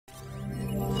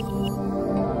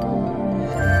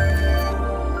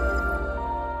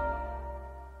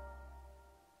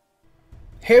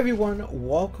Hey everyone,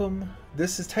 welcome.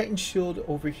 This is Titan Shield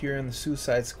over here in the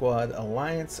Suicide Squad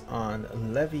Alliance on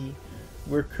Levie.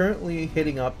 We're currently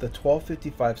hitting up the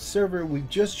 1255 server. We've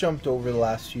just jumped over the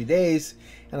last few days,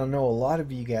 and I know a lot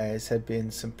of you guys have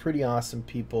been some pretty awesome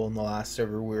people in the last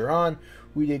server we were on.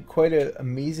 We did quite an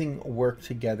amazing work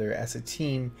together as a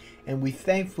team, and we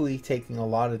thankfully taking a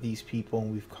lot of these people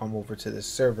and we've come over to this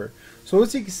server. So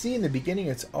as you can see in the beginning,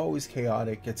 it's always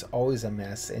chaotic, it's always a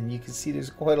mess, and you can see there's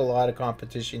quite a lot of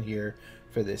competition here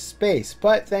for this space.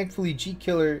 But thankfully G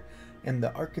Killer and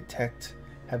the Architect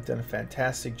have done a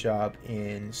fantastic job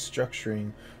in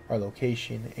structuring our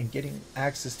location and getting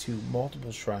access to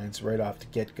multiple shrines right off the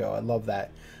get-go. I love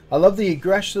that. I love the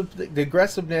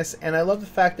aggressiveness, and I love the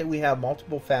fact that we have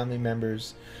multiple family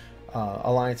members,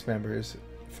 alliance members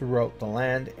throughout the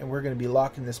land, and we're going to be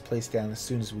locking this place down as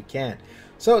soon as we can.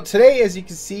 So today, as you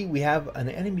can see, we have an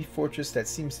enemy fortress that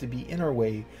seems to be in our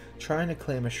way, trying to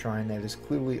claim a shrine that is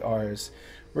clearly ours.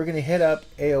 We're going to hit up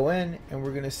AON and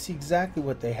we're going to see exactly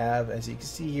what they have. As you can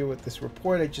see here with this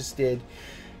report I just did,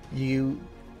 they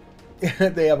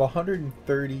have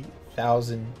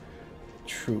 130,000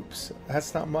 troops.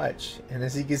 That's not much. And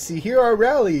as you can see here, our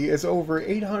rally is over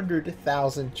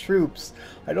 800,000 troops.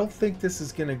 I don't think this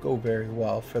is going to go very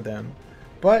well for them,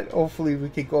 but hopefully we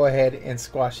can go ahead and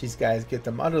squash these guys, get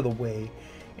them out of the way,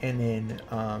 and then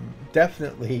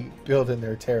definitely build in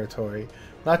their territory.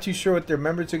 Not too sure what their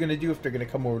members are going to do, if they're going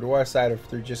to come over to our side or if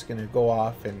they're just going to go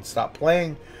off and stop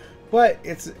playing. But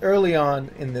it's early on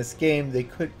in this game. They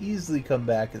could easily come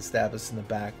back and stab us in the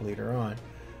back later on,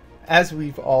 as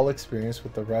we've all experienced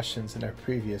with the Russians in our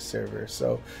previous server.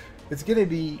 So it's going to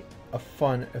be a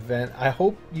fun event. I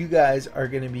hope you guys are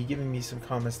going to be giving me some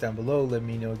comments down below. Let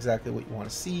me know exactly what you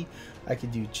want to see. I can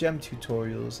do gem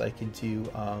tutorials. I can do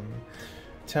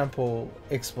temple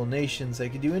explanations. I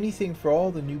could do anything for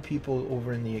all the new people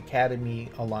over in the Academy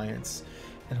Alliance,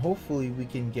 and hopefully we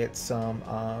can get some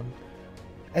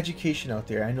education out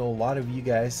there. I know a lot of you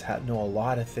guys know a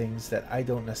lot of things that I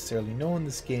don't necessarily know in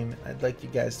this game. I'd like you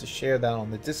guys to share that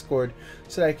on the Discord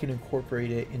so that I can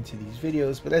incorporate it into these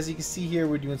videos. But as you can see here,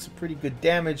 we're doing some pretty good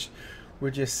damage.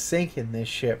 We're just sinking this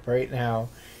ship right now,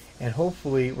 and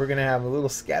hopefully we're gonna have a little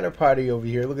scatter party over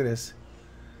here. Look at this.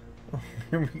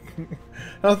 I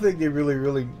don't think they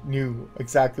really knew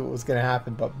exactly what was going to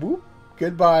happen, but whoop,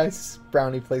 goodbye,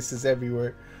 brownie places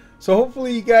everywhere. So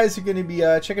hopefully you guys are going to be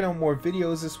checking out more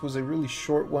videos. This was a really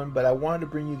short one, but I wanted to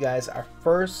bring you guys our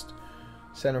first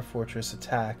center fortress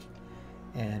attack,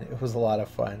 and it was a lot of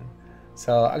fun.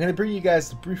 So I'm going to bring you guys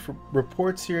the brief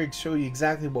reports here and show you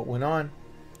exactly what went on.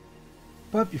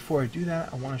 But before I do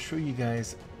that, I want to show you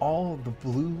guys all the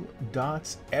blue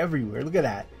dots everywhere. Look at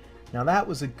that. Now that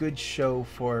was a good show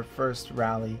for first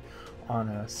rally on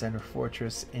a center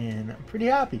fortress, and I'm pretty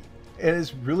happy. It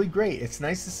is really great. It's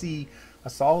nice to see a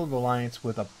solid alliance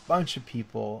with a bunch of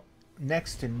people,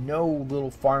 next to no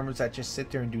little farmers that just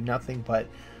sit there and do nothing. But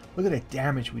look at the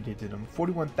damage we did to them.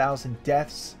 41,000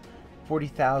 deaths,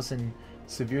 40,000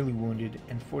 severely wounded,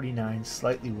 and 49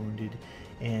 slightly wounded,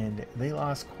 and they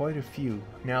lost quite a few.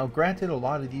 Now granted, a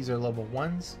lot of these are level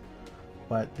 1s,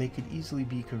 but they could easily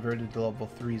be converted to level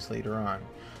 3s later on.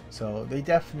 So they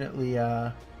definitely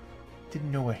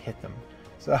didn't know what hit them.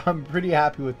 So I'm pretty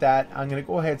happy with that. I'm going to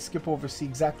go ahead, skip over, see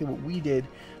exactly what we did,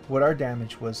 what our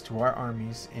damage was to our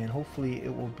armies, and hopefully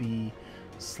it will be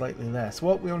slightly less.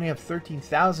 Well, we only have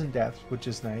 13,000 deaths, which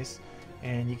is nice.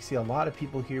 And you can see a lot of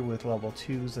people here with level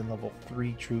 2s and level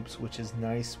 3 troops, which is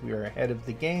nice. We are ahead of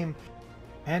the game.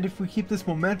 And if we keep this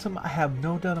momentum, I have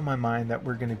no doubt in my mind that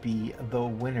we're going to be the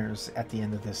winners at the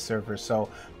end of this server.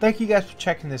 So thank you guys for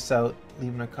checking this out.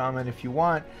 Leave a comment if you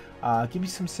want. Give me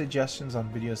some suggestions on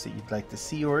videos that you'd like to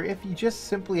see, or if you just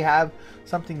simply have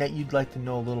something that you'd like to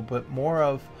know a little bit more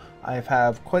of. I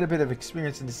have quite a bit of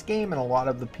experience in this game, and a lot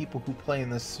of the people who play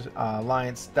in this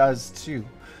alliance does too.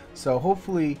 So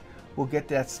hopefully we'll get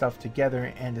that stuff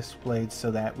together and displayed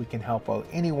so that we can help out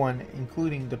anyone,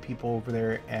 including the people over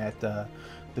there at the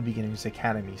Beginners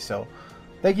Academy. So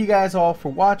thank you guys all for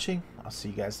watching. I'll see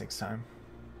you guys next time.